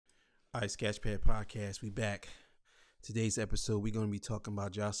All right, Sketchpad Podcast, we back. Today's episode, we're going to be talking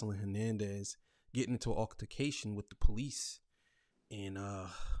about Joseline Hernandez getting into an altercation with the police. And,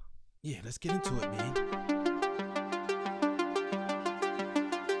 yeah, let's get into it, man.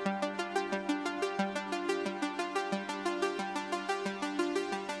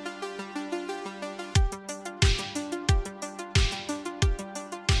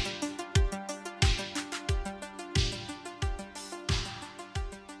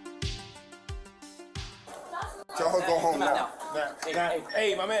 Tell her go home now.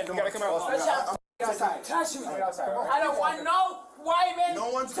 Hey, my man, you gotta come out. Outside. Touch me. Outside. I don't want no white man.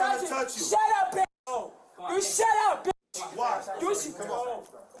 No one's gonna touch you. Shut up, bitch. You shut up, bitch. Why? You should come on.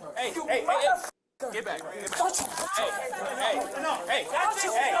 Hey, get back. Touch you.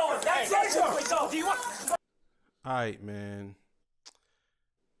 Do you want? All right, man.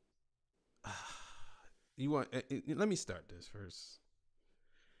 Let me start this first.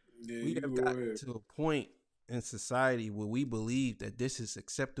 Yeah, We have gotten to a point in society where we believe that this is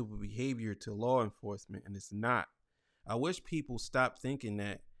acceptable behavior to law enforcement, and it's not. I wish people stop thinking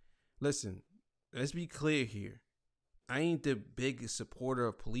that. Listen, let's be clear here. I ain't the biggest supporter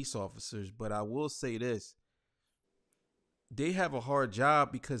of police officers, but I will say this. They have a hard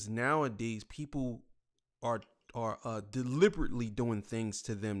job because nowadays people are deliberately doing things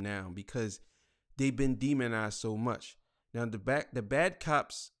to them now because they've been demonized so much. Now, the bad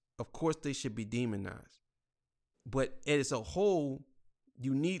cops, of course, they should be demonized. But as a whole,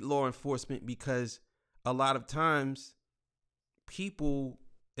 you need law enforcement because a lot of times people,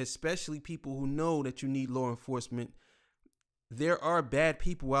 especially people who know that you need law enforcement, there are bad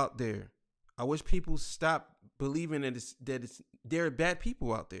people out there. I wish people stop believing that there are bad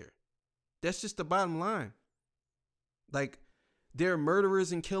people out there. That's just the bottom line. Like, there are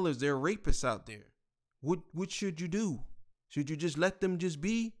murderers and killers. There are rapists out there. What should you do? Should you just let them just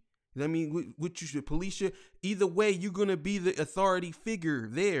be? I mean, what you should police should. Either way, you're going to be the authority figure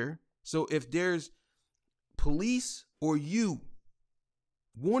there. So if there's police or you,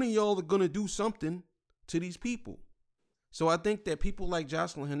 one of y'all are going to do something to these people. So I think that people like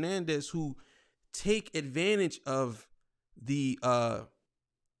Joseline Hernandez who take advantage of the, I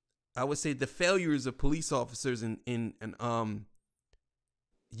would say the failures of police officers and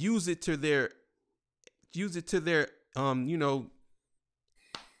use it to their,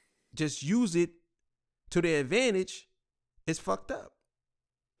 just use it to their advantage, it's fucked up.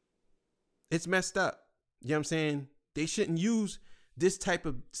 It's messed up. You know what I'm saying? They shouldn't use this type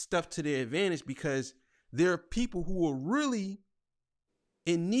of stuff to their advantage because there are people who are really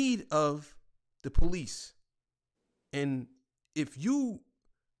in need of the police. And if you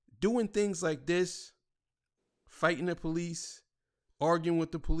doing things like this, fighting the police, arguing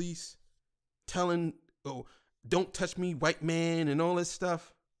with the police, telling, oh, don't touch me, white man, and all this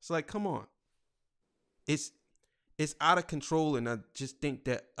stuff, it's like, come on. It's out of control, and I just think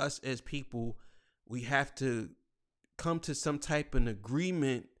that us as people, we have to come to some type of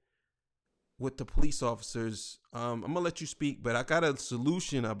agreement with the police officers. I'm going to let you speak, but I got a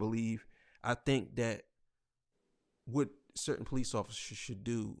solution, I believe. I think that what certain police officers should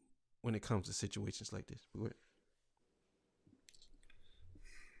do when it comes to situations like this.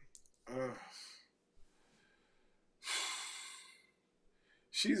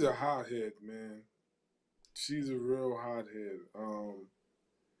 She's a hothead, man. She's a real hothead.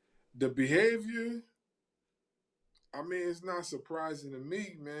 The behavior, I mean, it's not surprising to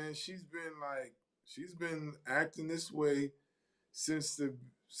me, man. She's been acting this way since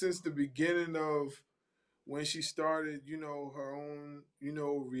the beginning of when she started, her own,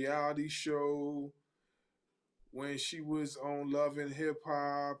 reality show, when she was on Love and Hip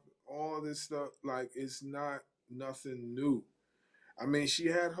Hop, all this stuff. Like, it's not nothing new. I mean, she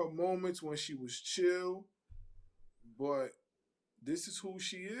had her moments when she was chill, but this is who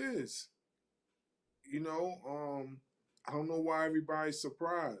she is. I don't know why everybody's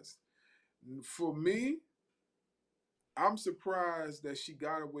surprised. For me, I'm surprised that she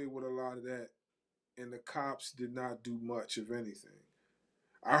got away with a lot of that and the cops did not do much of anything.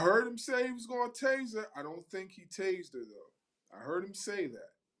 I heard him say he was going to tase her. I don't think he tased her, though. I heard him say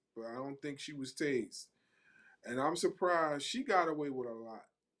that, but I don't think she was tased. And I'm surprised she got away with a lot.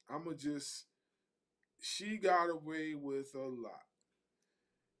 She got away with a lot.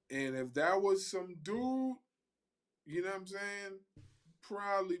 And if that was some dude, you know what I'm saying,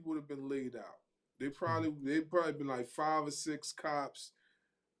 probably would have been laid out. They'd probably been like 5 or 6 cops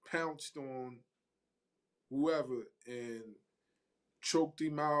pounced on whoever and choked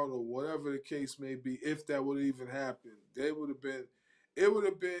him out or whatever the case may be, if that would even happen. It would have been,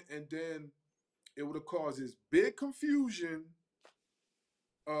 and then it would have caused this big confusion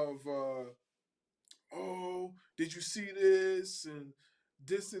of oh, did you see this and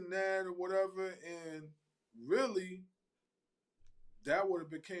this and that or whatever, and really that would have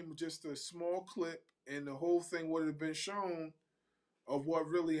became just a small clip, and the whole thing would have been shown of what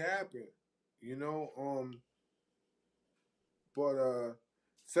really happened, you know. But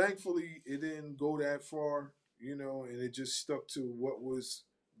thankfully it didn't go that far, you know, and it just stuck to what was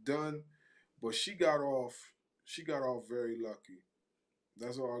done. But she got off. She got off very lucky.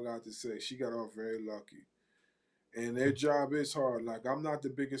 That's all I got to say. She got off very lucky. And their job is hard. Like, I'm not the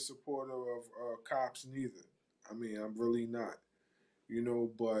biggest supporter of cops neither. I mean, I'm really not, you know,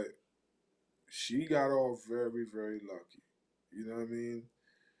 but she got off very, very lucky. You know what I mean?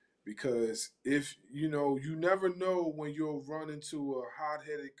 Because if, you know, you never know when you'll run into a hot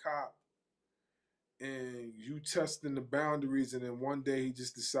headed cop and you testing the boundaries and then one day he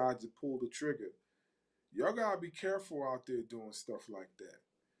just decides to pull the trigger. Y'all gotta be careful out there doing stuff like that.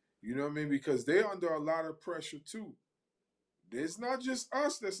 You know what I mean? Because they're under a lot of pressure too. It's not just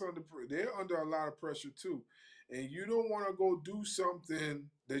us that's under they're under a lot of pressure too. And you don't want to go do something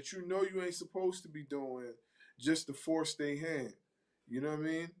that you know you ain't supposed to be doing just to force their hand. You know what I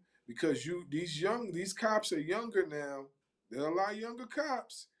mean? Because these cops are younger now. There are a lot of younger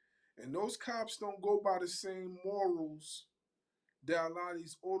cops. And those cops don't go by the same morals that a lot of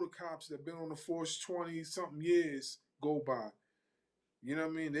these older cops that have been on the force 20 something years go by. You know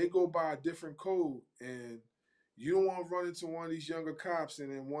what I mean? They go by a different code, and you don't want to run into one of these younger cops,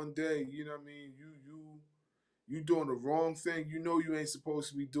 and then one day, you know what I mean, you doing the wrong thing. You know you ain't supposed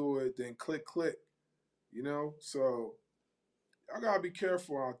to be doing it. Then click. You know, so I gotta be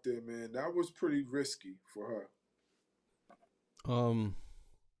careful out there, man. That was pretty risky for her.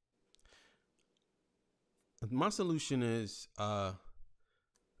 My solution is, I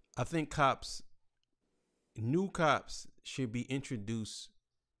think new cops should be introduced,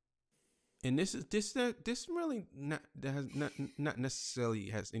 and this really not that has not necessarily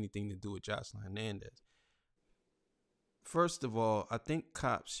has anything to do with Joseline Hernandez. First of all, I think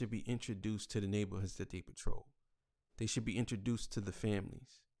cops should be introduced to the neighborhoods that they patrol. They should be introduced to the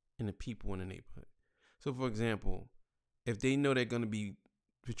families and the people in the neighborhood. So, for example, if they know they're going to be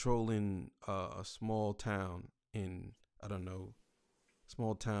patrolling a small town in, I don't know,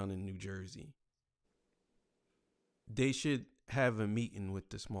 small town in New Jersey, they should have a meeting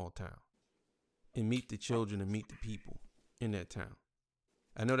with the small town and meet the children and meet the people in that town.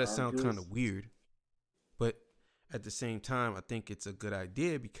 I know that sounds kind of weird, but at the same time, I think it's a good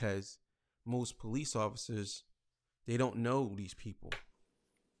idea because most police officers, they don't know these people.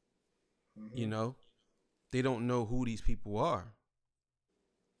 Mm-hmm. You know, they don't know who these people are.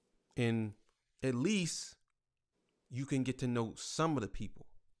 And at least you can get to know some of the people.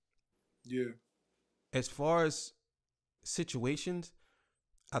 Yeah. As far as situations,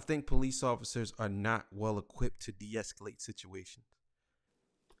 I think police officers are not well equipped to de-escalate situations.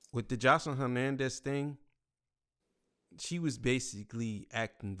 With the Joseline Hernandez thing, she was basically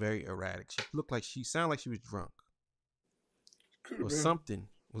acting very erratic. She sounded like she was drunk. Or something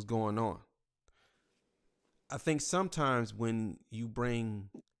was going on. I think sometimes when you bring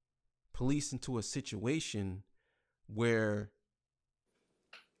police into a situation where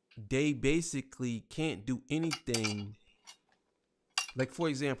they basically can't do anything, like for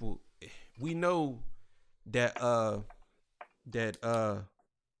example, we know that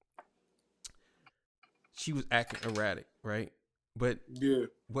she was acting erratic, right? But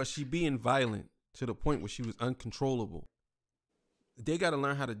was she being violent to the point where she was uncontrollable? They got to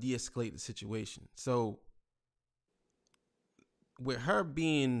learn how to de-escalate the situation. So with her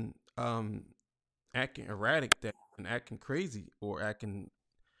being acting erratic and acting crazy or acting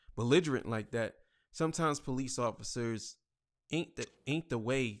belligerent like that, sometimes police officers ain't the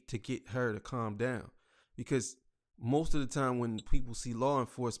way to get her to calm down, because most of the time when people see law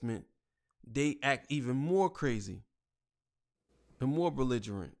enforcement, they act even more crazy and more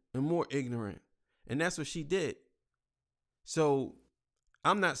belligerent and more ignorant, and that's what she did. So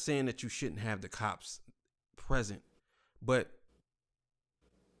I'm not saying that you shouldn't have the cops present, but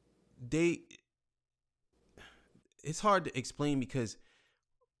it's hard to explain, because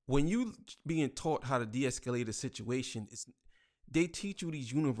when you being taught how to de-escalate a situation, they teach you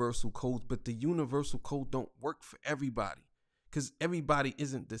these universal codes, but the universal code don't work for everybody because everybody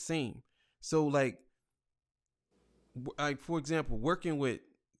isn't the same. So like for example,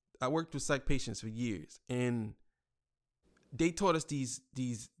 I worked with psych patients for years, and they taught us these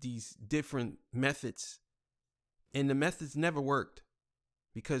different methods, and the methods never worked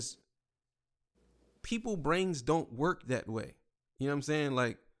because people brains don't work that way. You know what I'm saying?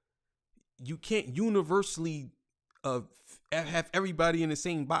 Like, you can't universally have everybody in the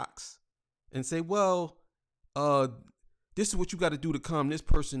same box and say, well, this is what you got to do to calm this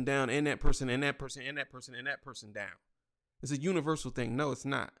person down and that person and that person and that person and that person down. It's a universal thing. No, it's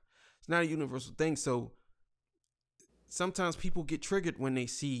not. It's not a universal thing. So sometimes people get triggered when they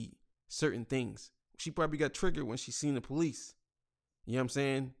see certain things. She probably got triggered when she seen the police. You know what I'm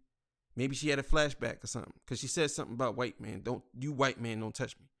saying? Maybe she had a flashback or something because she said something about white man. White man, don't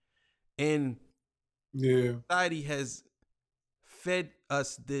touch me. And society has fed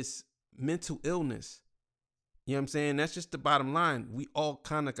us this mental illness. You know what I'm saying? That's just the bottom line. We all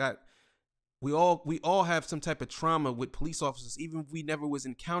kind of got, we all have some type of trauma with police officers, even if we never was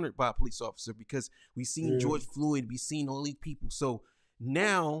encountered by a police officer, because we seen George Floyd, we seen all these people. So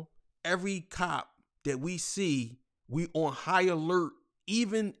now every cop that we see, we on high alert,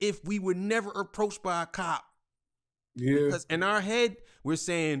 even if we were never approached by a cop. Yeah. Because in our head, we're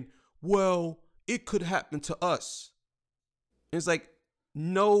saying, well, it could happen to us. And it's like,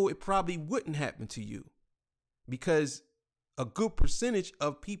 no, it probably wouldn't happen to you. Because a good percentage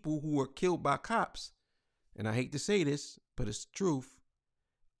of people who are killed by cops, and I hate to say this, but it's the truth,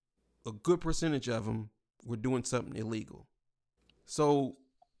 a good percentage of them were doing something illegal. So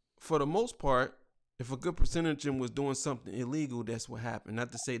for the most part, if a good percentage of them was doing something illegal, that's what happened.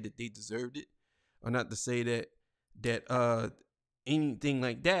 Not to say that they deserved it, or not to say that anything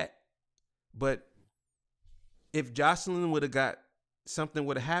like that. But if Joseline would have got something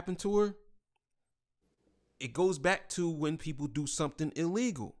would have happened to her, it goes back to when people do something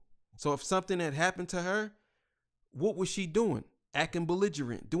illegal. So if something had happened to her, what was she doing? Acting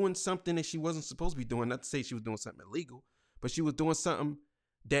belligerent, doing something that she wasn't supposed to be doing. Not to say she was doing something illegal, but she was doing something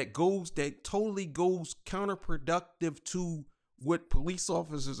that totally goes counterproductive to what police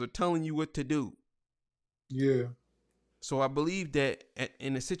officers are telling you what to do. Yeah. So I believe that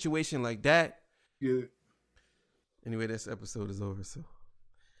in a situation like that. Yeah. Anyway, this episode is over. So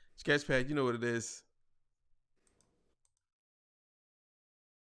Sketchpad, you know what it is.